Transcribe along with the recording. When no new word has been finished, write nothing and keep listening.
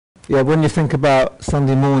Yeah, when you think about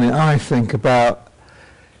Sunday morning, I think about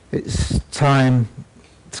it's time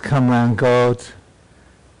to come round God,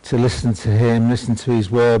 to listen to him, listen to his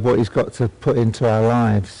word, what he's got to put into our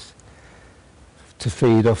lives, to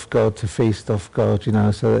feed off God, to feast off God, you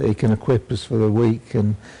know, so that he can equip us for the week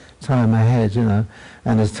and time ahead, you know.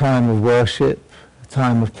 And a time of worship, a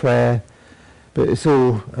time of prayer, but it's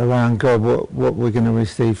all around God, what we're going to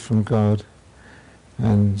receive from God,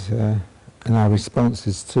 and our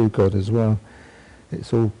responses to God as well.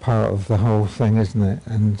 It's all part of the whole thing, isn't it?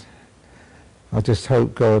 And I just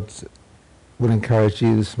hope God will encourage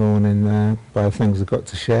you this morning by the things I've got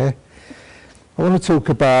to share. I want to talk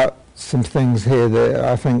about some things here that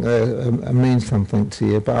I think mean something to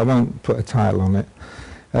you, but I won't put a title on it.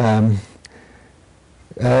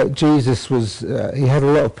 Jesus was, he had a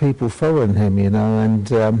lot of people following him, you know,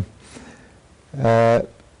 and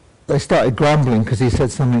they started grumbling because he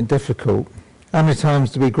said something difficult. How many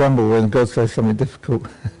times do we grumble when God says something difficult?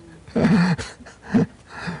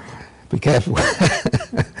 Be careful.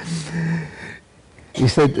 He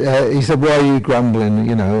said, why are you grumbling,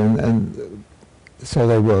 you know, and so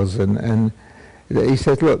they was, and he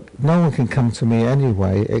said, look, no one can come to me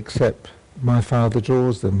anyway except my Father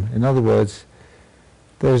draws them. In other words,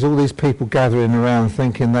 there's all these people gathering around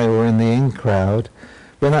thinking they were in the in crowd,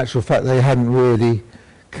 but in actual fact they hadn't really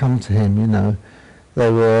come to him, you know. They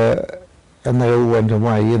were, and they all went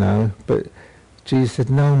away, you know, but Jesus said,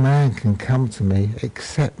 no man can come to me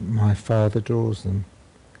except my Father draws them.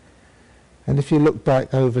 And if you look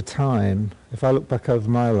back over time, if I look back over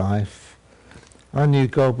my life, I knew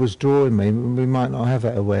God was drawing me. We might not have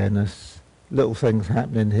that awareness. Little things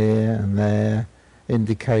happening here and there,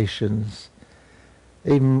 indications.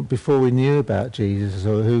 Even before we knew about Jesus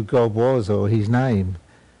or who God was or his name,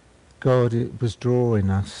 God was drawing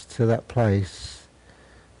us to that place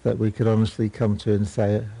that we could honestly come to and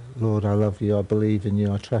say, Lord, I love you, I believe in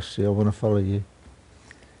you, I trust you, I want to follow you.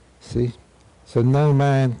 See? So no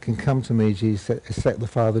man can come to me, Jesus, except the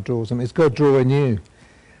Father draws him. It's God drawing you.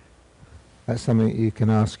 That's something you can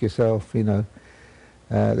ask yourself, you know.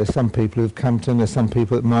 There's some people who've come to him, there's some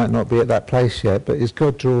people that might not be at that place yet, but is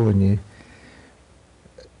God drawing you?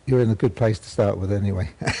 You're in a good place to start with anyway.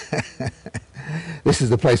 This is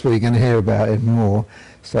the place where you're going to hear about him more.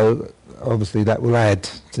 So obviously that will add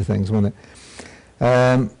to things, won't it?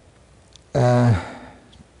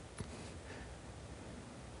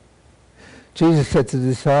 Jesus said to the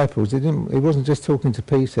disciples, he wasn't just talking to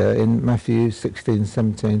Peter in Matthew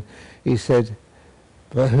 16:17. He said,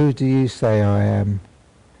 but who do you say I am?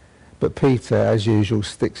 But Peter, as usual,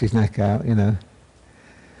 sticks his neck out, you know.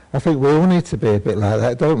 I think we all need to be a bit like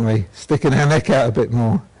that, don't we? Sticking our neck out a bit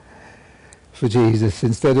more for Jesus.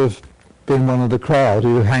 Instead of being one of the crowd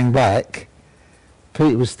who hang back,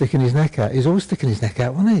 Peter was sticking his neck out. He's always sticking his neck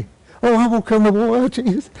out, wasn't he? Oh, I walk on the water,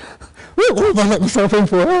 Jesus. What have I let myself in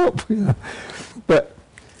for help? You know. But,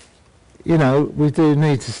 you know, we do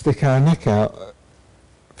need to stick our neck out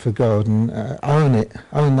for God and own it,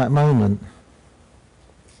 own that moment.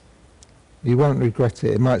 You won't regret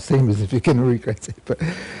it. It might seem as if you're going to regret it, but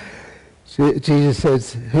Jesus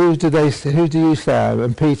says, who do you say I am?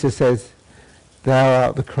 And Peter says, thou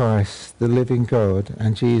art the Christ, the living God.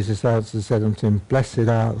 And Jesus answered and said unto him, blessed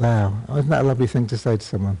art thou. Isn't that a lovely thing to say to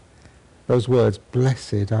someone? Those words,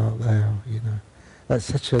 blessed art thou, you know. That's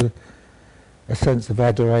such a sense of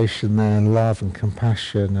adoration there, and love and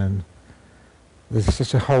compassion, and there's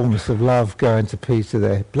such a wholeness of love going to Peter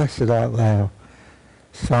there. Blessed art thou,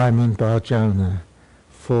 Simon Bar-Jonah,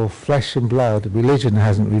 for flesh and blood, religion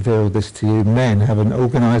hasn't revealed this to you,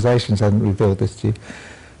 organisations haven't revealed this to you,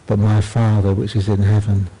 but my Father which is in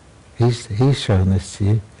heaven, he's shown this to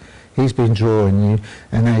you. He's been drawing you,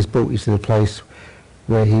 and now he's brought you to the place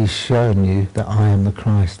where he's shown you that I am the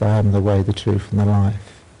Christ, I am the way, the truth and the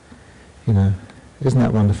life. You know, isn't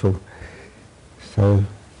that wonderful? So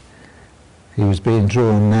he was being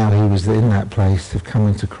drawn, now he was in that place of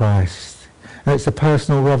coming to Christ. And it's a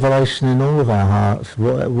personal revelation in all of our hearts,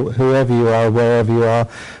 whoever you are, wherever you are,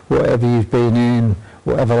 whatever you've been in,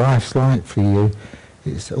 whatever life's like for you,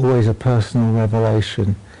 it's always a personal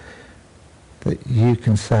revelation that you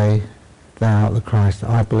can say, thou art the Christ,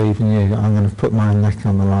 I believe in you, I'm going to put my neck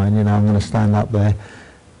on the line, you know, I'm going to stand up there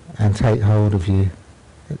and take hold of you.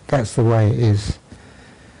 That's the way it is,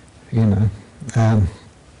 you know. And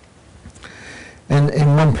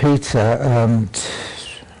in 1 Peter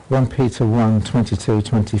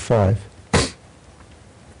 1:22-25,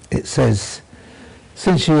 it says,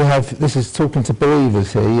 since you have, this is talking to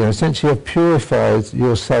believers here, you know, since you have purified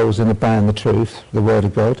your souls in obeying the truth, the word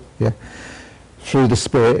of God, yeah, through the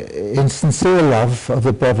Spirit, in sincere love of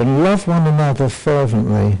the brethren, love one another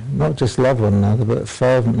fervently. Not just love one another, but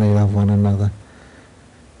fervently love one another.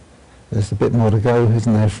 There's a bit more to go,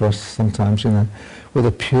 isn't there, for us sometimes, with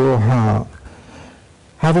a pure heart.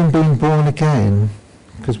 Having been born again,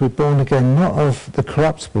 because we're born again not of the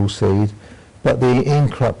corruptible seed, but the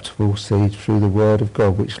incorruptible seed through the Word of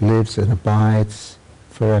God, which lives and abides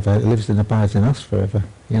forever. It lives and abides in us forever,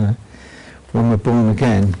 when we're born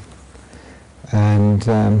again. And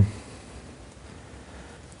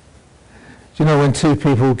when two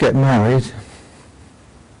people get married,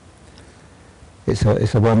 it's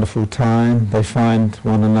a wonderful time. They find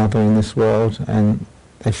one another in this world and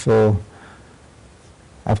they feel,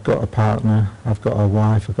 I've got a partner, I've got a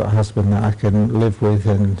wife, I've got a husband that I can live with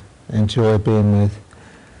and enjoy being with.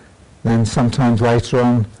 Then sometimes later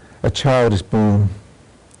on a child is born.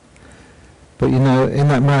 But in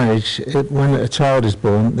that marriage, when a child is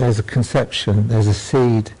born, there's a conception, there's a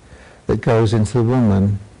seed that goes into the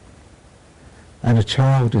woman, and a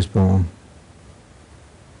child is born.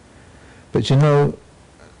 But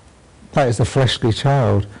that is a fleshly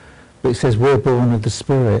child. But it says we're born of the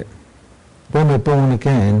Spirit. When we're born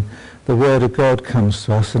again, the Word of God comes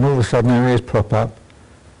to us, and all of a sudden our ears prop up,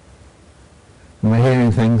 and we're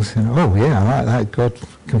hearing things, and oh yeah, I like that. God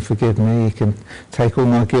can forgive me, He can take all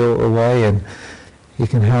my guilt away, and He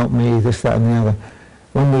can help me, this, that and the other.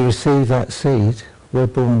 When we receive that seed, we're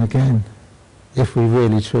born again. If we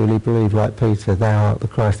really truly believe, like Peter, thou art the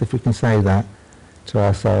Christ, if we can say that to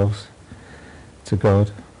ourselves, to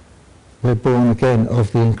God, we're born again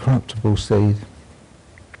of the incorruptible seed.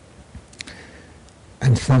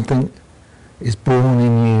 And something is born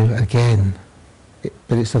in you again.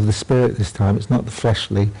 But it's of the Spirit this time. It's not the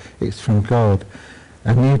fleshly. It's from God.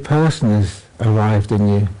 A new person has arrived in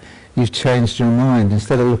you. You've changed your mind.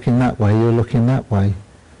 Instead of looking that way, you're looking that way.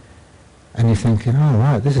 And you're thinking, oh,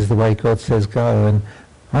 right, this is the way God says go. And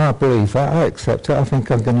I believe that. I accept it. I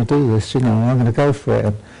think I'm going to do this. I'm going to go for it.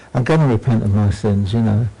 And I'm going to repent of my sins,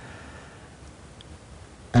 And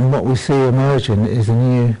what we see emerging is a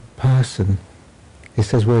new person. It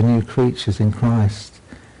says we're new creatures in Christ.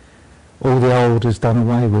 All the old is done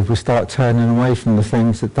away with. We start turning away from the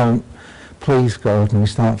things that don't please God, and we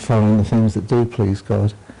start following the things that do please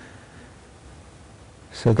God.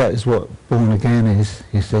 So that is what born again is,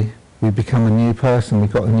 you see. We become a new person.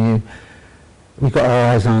 We've got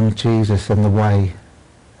our eyes on Jesus and the way,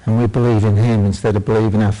 and we believe in Him instead of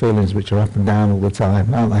believing our feelings, which are up and down all the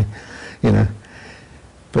time, aren't they?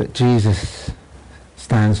 But Jesus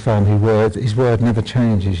stands firm. His word never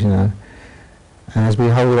changes, And as we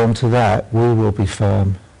hold on to that, we will be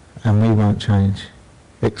firm, and we won't change,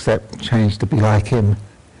 except change to be like Him,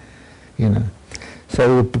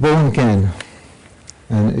 So we're born again,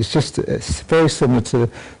 and it's very similar to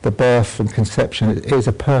the birth and conception. It is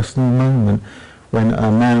a personal moment when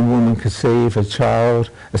a man and woman conceive a child,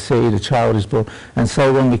 a seed, a child is born. And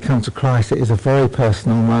so when we come to Christ, it is a very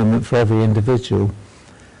personal moment for every individual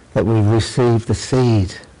that we receive the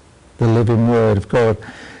seed, the living Word of God,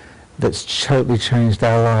 that's totally changed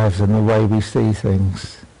our lives and the way we see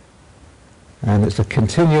things. And it's a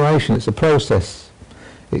continuation, it's a process.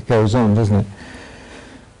 It goes on, doesn't it?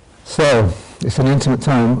 So, it's an intimate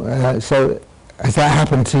time. So, has that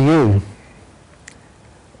happened to you?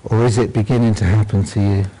 Or is it beginning to happen to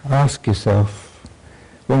you? Ask yourself.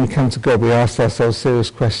 When we come to God, we ask ourselves serious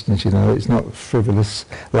questions, It's not frivolous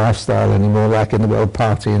lifestyle anymore, like in the world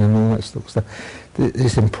partying and all that sort of stuff.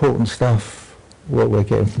 It's important stuff, what we're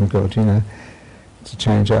getting from God, to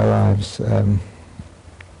change our lives.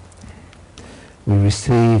 We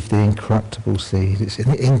receive the incorruptible seed. It's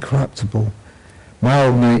incorruptible. My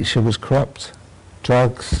old nature was corrupt.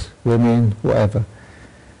 Drugs, women, whatever.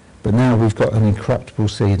 But now we've got an incorruptible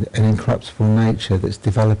seed, an incorruptible nature that's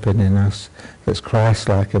developing in us, that's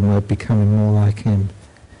Christ-like, and we're becoming more like Him.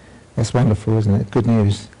 That's wonderful, isn't it? Good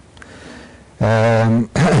news.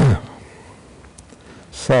 And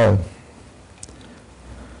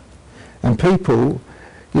people,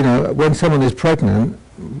 when someone is pregnant,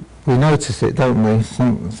 we notice it, don't we?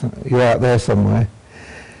 You're out there somewhere.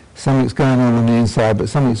 Something's going on the inside, but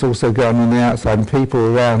something's also going on the outside, and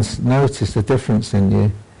people around notice the difference in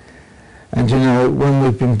you. And when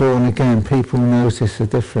we've been born again, people notice a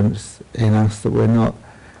difference in us, that we're no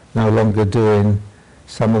longer doing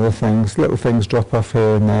some of the things. Little things drop off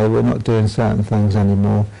here and there. We're not doing certain things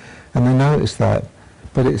anymore. And they notice that.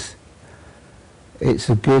 But it's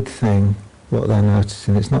a good thing, what they're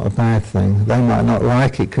noticing. It's not a bad thing. They might not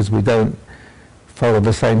like it because we don't follow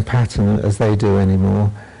the same pattern as they do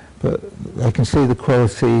anymore. But they can see the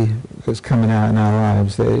quality that's coming out in our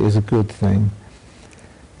lives, that it is a good thing.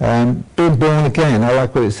 Being born again, I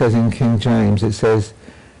like what it says in King James. It says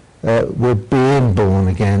we're being born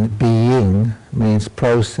again. Being means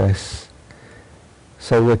process.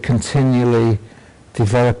 So we're continually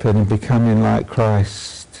developing and becoming like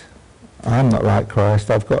Christ. I'm not like Christ.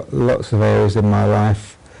 I've got lots of areas in my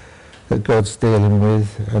life that God's dealing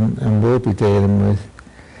with and will be dealing with.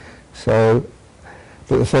 So,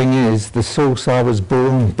 but the thing is, the source I was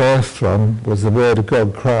birthed from was the Word of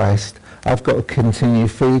God, Christ. I've got to continue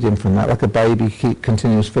feeding from that, like a baby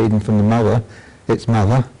continues feeding from the mother, its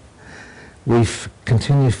mother. We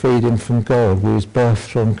continue feeding from God. We was birthed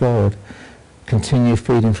from God. Continue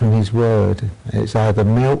feeding from His Word. It's either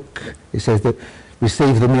milk. It says that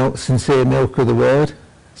receive the milk, sincere milk of the Word.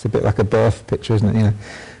 It's a bit like a birth picture, isn't it? You know,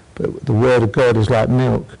 but the Word of God is like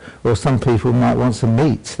milk. Or some people might want some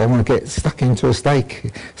meat. They want to get stuck into a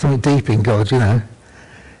steak, something deep in God, you know,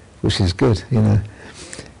 which is good, you know.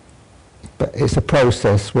 But it's a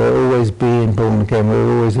process. We're always being born again.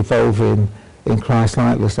 We're always evolving in Christ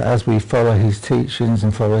likeness as we follow His teachings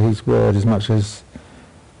and follow His Word as much as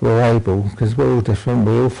we're able, because we're all different.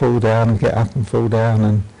 We all fall down and get up and fall down,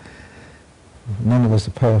 and none of us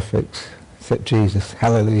are perfect except Jesus.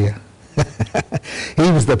 Hallelujah. He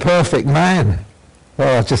was the perfect man.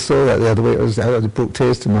 Oh, I just saw that the other week. It brought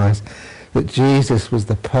tears to my eyes. That Jesus was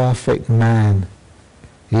the perfect man.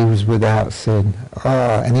 He was without sin.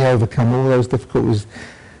 And He overcome all those difficulties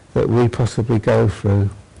that we possibly go through.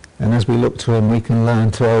 And as we look to Him, we can learn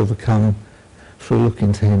to overcome through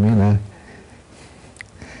looking to Him, you know.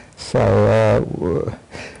 So,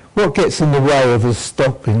 what gets in the way of us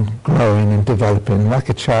stopping, growing and developing? Like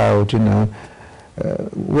a child, you know,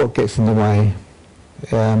 what gets in the way?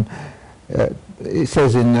 It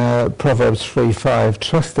says in Proverbs 3:5,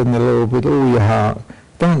 trust in the Lord with all your heart.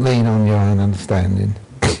 Don't lean on your own understanding.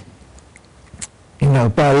 You know,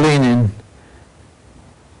 by leaning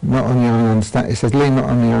not on your own understanding, it says lean not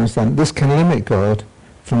on your own understanding. This can limit God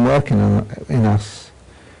from working in us.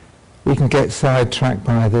 We can get sidetracked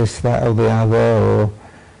by this, that or the other,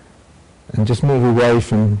 and just move away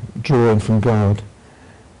from drawing from God.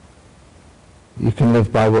 You can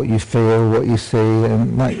live by what you feel, what you see,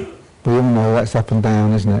 and like we all know that's up and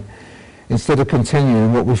down, isn't it? Instead of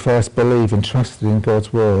continuing what we first believe and trusted in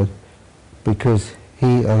God's Word, because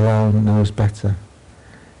He alone knows better.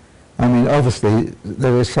 I mean, obviously,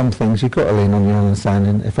 there are some things you've got to lean on your own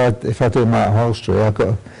understanding. If I do my upholstery, I've got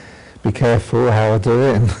to be careful how I do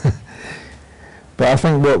it. But I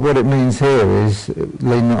think what it means here is,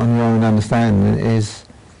 lean not on your own understanding, is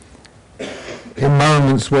in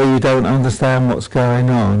moments where you don't understand what's going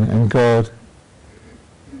on and God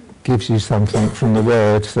gives you something from the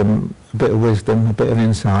Word, a bit of wisdom, a bit of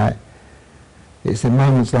insight, it's in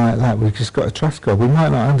moments like that we've just got to trust God. We might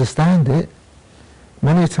not understand it.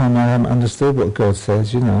 Many a time I haven't understood what God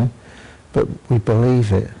says, you know, but we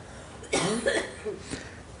believe it.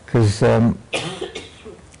 Because,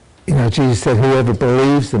 you know, Jesus said, whoever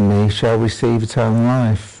believes in me shall receive eternal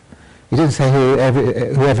life. He didn't say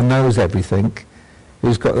whoever knows everything,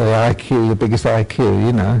 who's got the IQ, the biggest IQ,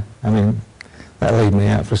 you know. I mean, that'll leave me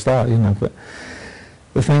out for a start, you know. But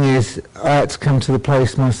the thing is, I had to come to the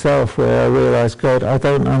place myself where I realised, God, I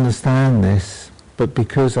don't understand this, but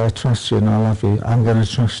because I trust you and I love you, I'm going to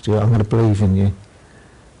trust you, I'm going to believe in you.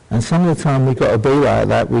 And some of the time we've got to be like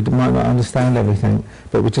that. We might not understand everything,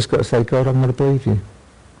 but we've just got to say, God, I'm going to believe you.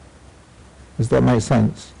 Does that make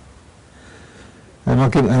sense? And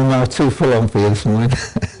I'm too full on for you this morning.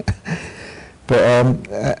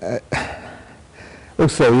 But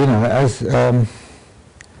also, you know, as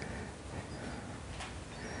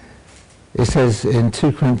it says in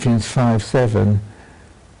 2 Corinthians 5:7,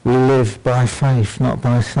 we live by faith, not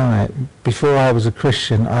by sight. Before I was a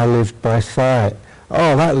Christian, I lived by sight.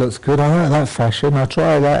 Oh, that looks good. I like that fashion. I'll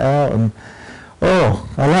try that out. And oh,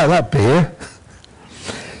 I like that beer.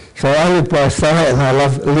 So I live by sight and I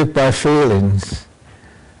live by feelings.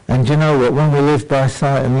 And you know what? When we live by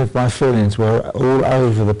sight and live by feelings, we're all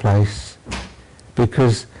over the place.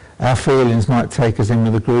 Because our feelings might take us in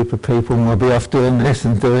with a group of people and we'll be off doing this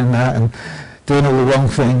and doing that and doing all the wrong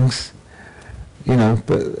things. You know,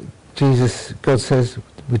 but God says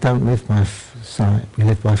we don't live by sight, we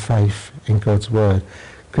live by faith in God's Word.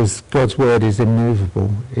 Because God's Word is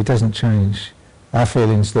immovable, it doesn't change. Our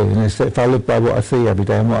feelings do. And if I lived by what I see every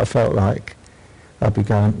day and what I felt like, I'd be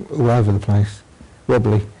going all over the place,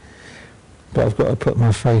 wobbly. But I've got to put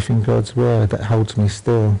my faith in God's Word that holds me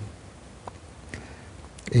still.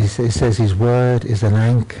 It says His Word is an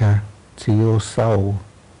anchor to your soul.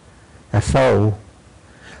 A soul.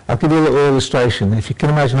 I'll give you a little illustration. If you can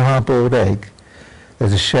imagine a hard-boiled egg,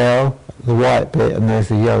 there's a shell, the white bit, and there's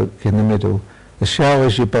the yolk in the middle. The shell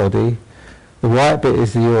is your body. The white bit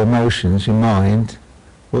is your emotions, your mind,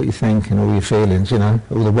 what you think and all your feelings, you know,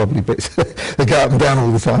 all the wobbly bits that go up and down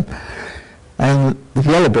all the time. And the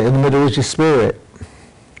yellow bit in the middle is your spirit.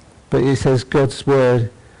 But it says God's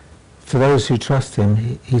word, for those who trust him,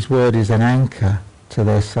 his word is an anchor to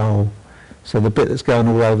their soul. So the bit that's going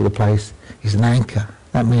all over the place is an anchor.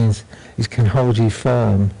 That means he can hold you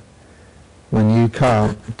firm. When you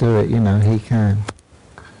can't do it, you know, he can.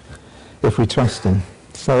 If we trust him.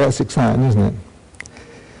 So that's exciting, isn't it?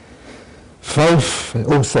 Faith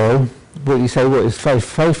also, what you say, what is faith?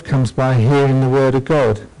 Faith comes by hearing the word of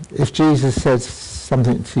God. If Jesus says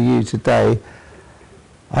something to you today,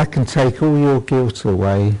 I can take all your guilt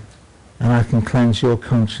away and I can cleanse your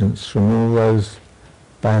conscience from all those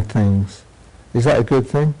bad things. Is that a good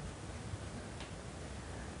thing?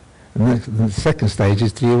 And the second stage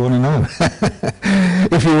is, do you want to know?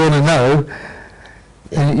 If you want to know,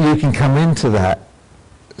 you can come into that.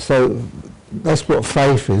 So that's what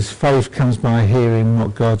faith is. Faith comes by hearing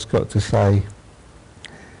what God's got to say.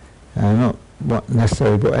 Not what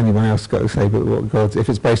necessarily what anyone else got to say, but what God's, if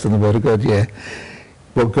it's based on the word of God, yeah,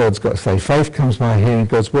 what God's got to say. Faith comes by hearing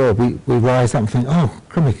God's word. We rise up and think, oh,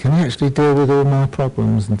 crummy, can he actually deal with all my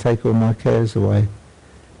problems and take all my cares away?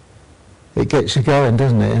 It gets you going,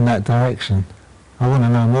 doesn't it, in that direction. I want to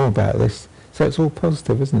know more about this. So it's all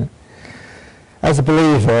positive, isn't it? As a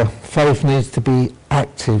believer, faith needs to be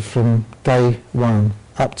active from day one,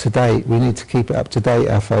 up to date. We need to keep it up to date,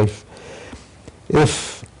 our faith.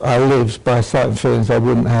 If I lived by sight and feelings, I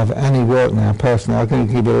wouldn't have any work now, personally. I'm going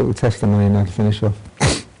to give you a little testimony now to finish off.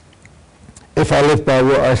 If I lived by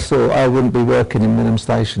what I saw, I wouldn't be working in Milham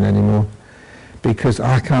Station anymore, because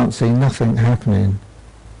I can't see nothing happening.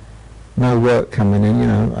 No work coming in, you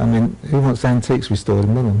know. I mean, who wants antiques restored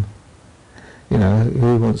in Milham? You know,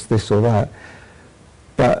 who wants this or that?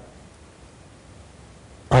 But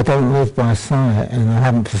I don't live by sight, and I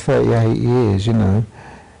haven't for 38 years, you know,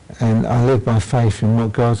 and I live by faith in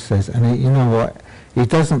what God says. And you know what? He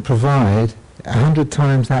doesn't provide 100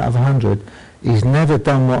 times out of 100. He's never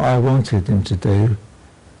done what I wanted him to do,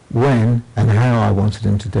 when and how I wanted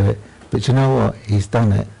him to do it. But you know what? He's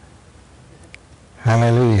done it.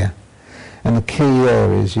 Hallelujah. And the key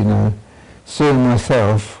there is, you know, Sue and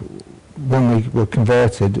myself, when we were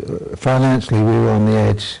converted, financially we were on the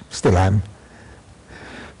edge, still am,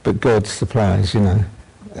 but God supplies, you know.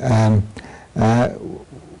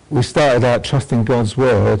 We started out trusting God's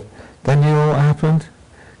word, then you know what happened?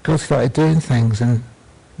 God started doing things and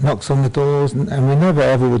knocks on the doors, and we never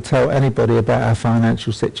ever would tell anybody about our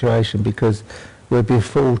financial situation, because we'd be a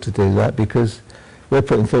fool to do that, because we're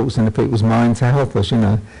putting thoughts into people's minds to help us, you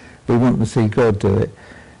know. We want to see God do it.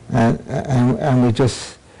 And we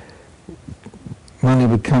just, money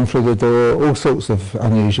would come through the door, all sorts of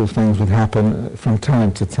unusual things would happen from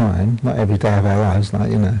time to time, not every day of our lives,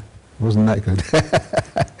 like, you know, wasn't that good.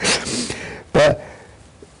 But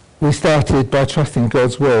we started by trusting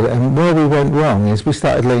God's word, and where we went wrong is we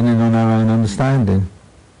started leaning on our own understanding.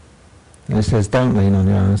 And it says, don't lean on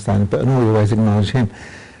your own understanding, but in all your ways acknowledge him.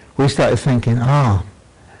 We started thinking, I've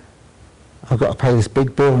got to pay this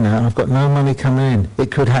big bill now, and I've got no money coming in.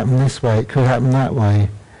 It could happen this way, it could happen that way.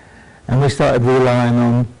 And we started relying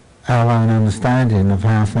on our own understanding of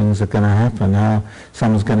how things are going to happen, how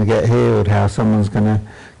someone's going to get healed, how someone's going to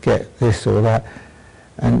get this or that.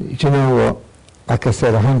 And do you know what? Like I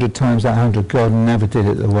said, 100 times out of 100, God never did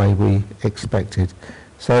it the way we expected.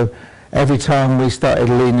 So every time we started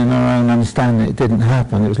leaning on our own understanding, it didn't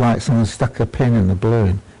happen. It was like someone stuck a pin in the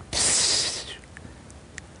balloon.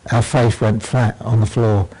 Our faith went flat on the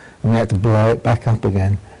floor, and we had to blow it back up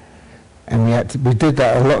again. And we did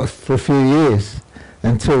that a lot for a few years,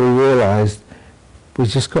 until we realised we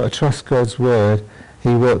just got to trust God's word.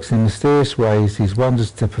 He works in mysterious ways, he's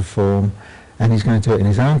wonders to perform, and he's going to do it in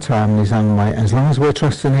his own time and his own way. And as long as we're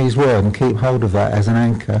trusting his word and keep hold of that as an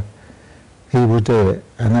anchor, he will do it.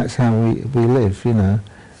 And that's how we live, you know,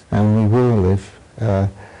 and we will live.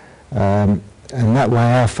 And that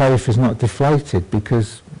way our faith is not deflated,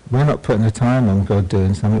 because we're not putting a time on God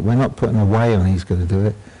doing something. We're not putting a way on he's going to do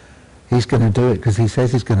it. He's going to do it because he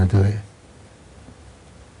says he's going to do it.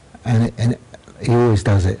 And he always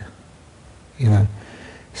does it, you know.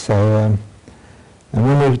 So, and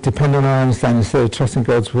when we depend on our understanding instead of trusting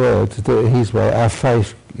God's word to do it his way, our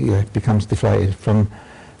faith becomes deflated. From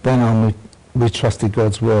then on, we trusted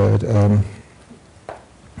God's word. You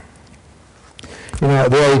know,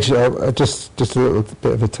 at the age, just a little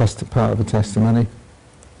bit of a part of a testimony.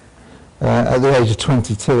 At the age of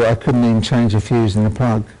 22, I couldn't even change a fuse in the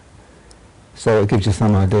plug. So it gives you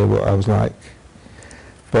some idea what I was like.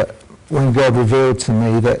 But when God revealed to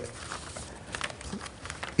me that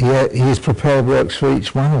He's prepared works for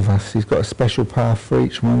each one of us. He's got a special path for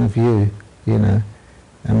each one of you, you know,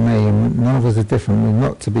 and me. And none of us are different. We're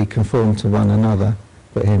not to be conformed to one another,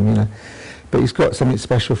 but him, you know. But he's got something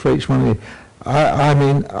special for each one of you.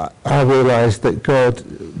 I realised that God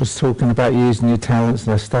was talking about using your talents,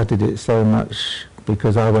 and I studied it so much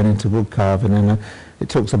because I went into wood carving, and it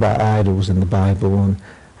talks about idols in the Bible, and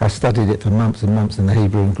I studied it for months and months in the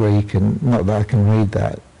Hebrew and Greek, and not that I can read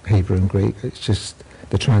that Hebrew and Greek, it's just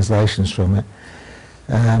the translations from it.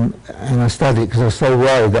 And I studied it because I was so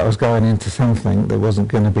worried that I was going into something that wasn't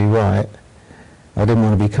going to be right. I didn't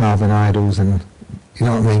want to be carving idols and, you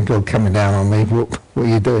know what I mean, God coming down on me, what are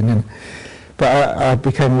you doing? But I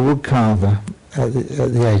became a wood carver at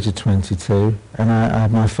the age of 22, and I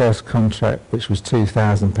had my first contract, which was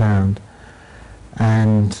 £2,000.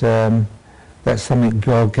 And that's something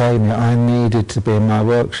God gave me. I needed to be in my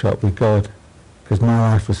workshop with God, because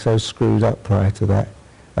my life was so screwed up prior to that.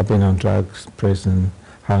 I've been on drugs, prison,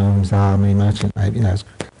 homes, army, merchant navy, you know, it's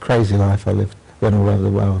a crazy life I lived, went all over the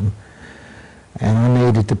world. And I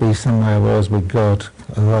needed to be somewhere where I was with God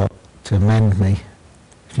a lot to mend me,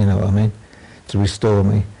 if you know what I mean, to restore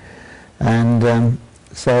me. And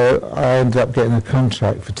so I ended up getting a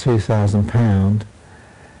contract for £2,000,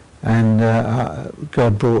 and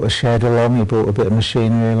God brought a shed along, he brought a bit of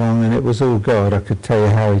machinery along, and it was all God. I could tell you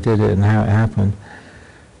how he did it and how it happened.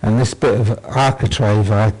 And this bit of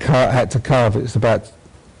architrave, I had to carve it. It's about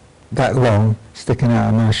that long, sticking out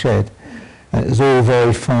of my shed. And it was all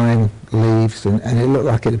very fine leaves, and it looked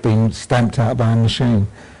like it had been stamped out by a machine.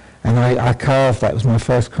 And I carved that. It was my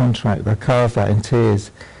first contract. I carved that in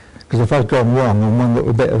tears. Because if I'd gone wrong on one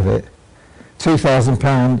little bit of it,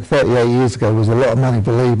 £2,000 38 years ago was a lot of money,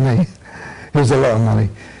 believe me. It was a lot of money.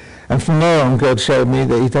 And from there on, God showed me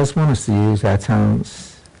that he does want us to use our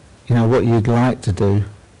talents, you know, what you'd like to do.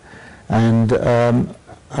 And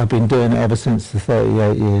I've been doing it ever since the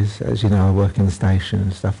 38 years. As you know, I work in the station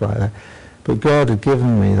and stuff like that. But God had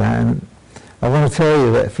given me that, and I want to tell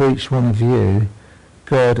you that for each one of you,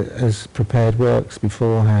 God has prepared works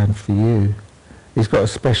beforehand for you. He's got a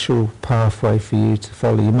special pathway for you to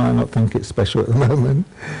follow. You might not think it's special at the moment,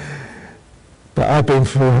 but I've been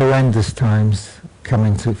through horrendous times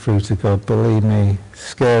coming through to God, believe me,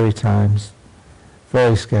 scary times.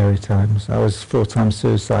 Very scary times. I was 4 times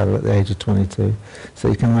suicidal at the age of 22, so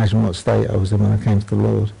you can imagine what state I was in when I came to the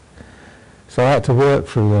Lord. So I had to work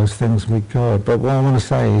through those things with God. But what I want to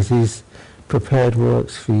say is he's prepared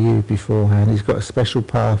works for you beforehand. He's got a special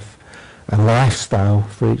path, a lifestyle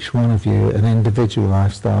for each one of you, an individual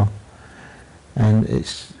lifestyle. And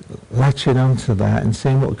it's latching onto that and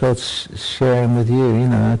seeing what God's sharing with you. You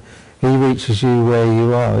know, he reaches you where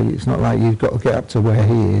you are. It's not like you've got to get up to where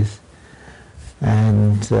he is.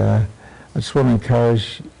 And I just want to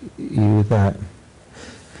encourage you with that.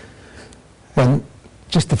 And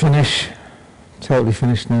just to finish, totally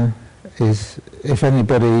finish now, is if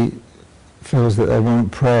anybody feels that they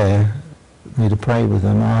want prayer, me to pray with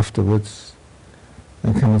them afterwards,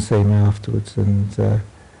 then come and see me afterwards, and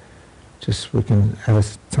just we can have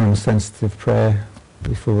a time of sensitive prayer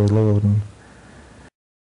before the Lord. And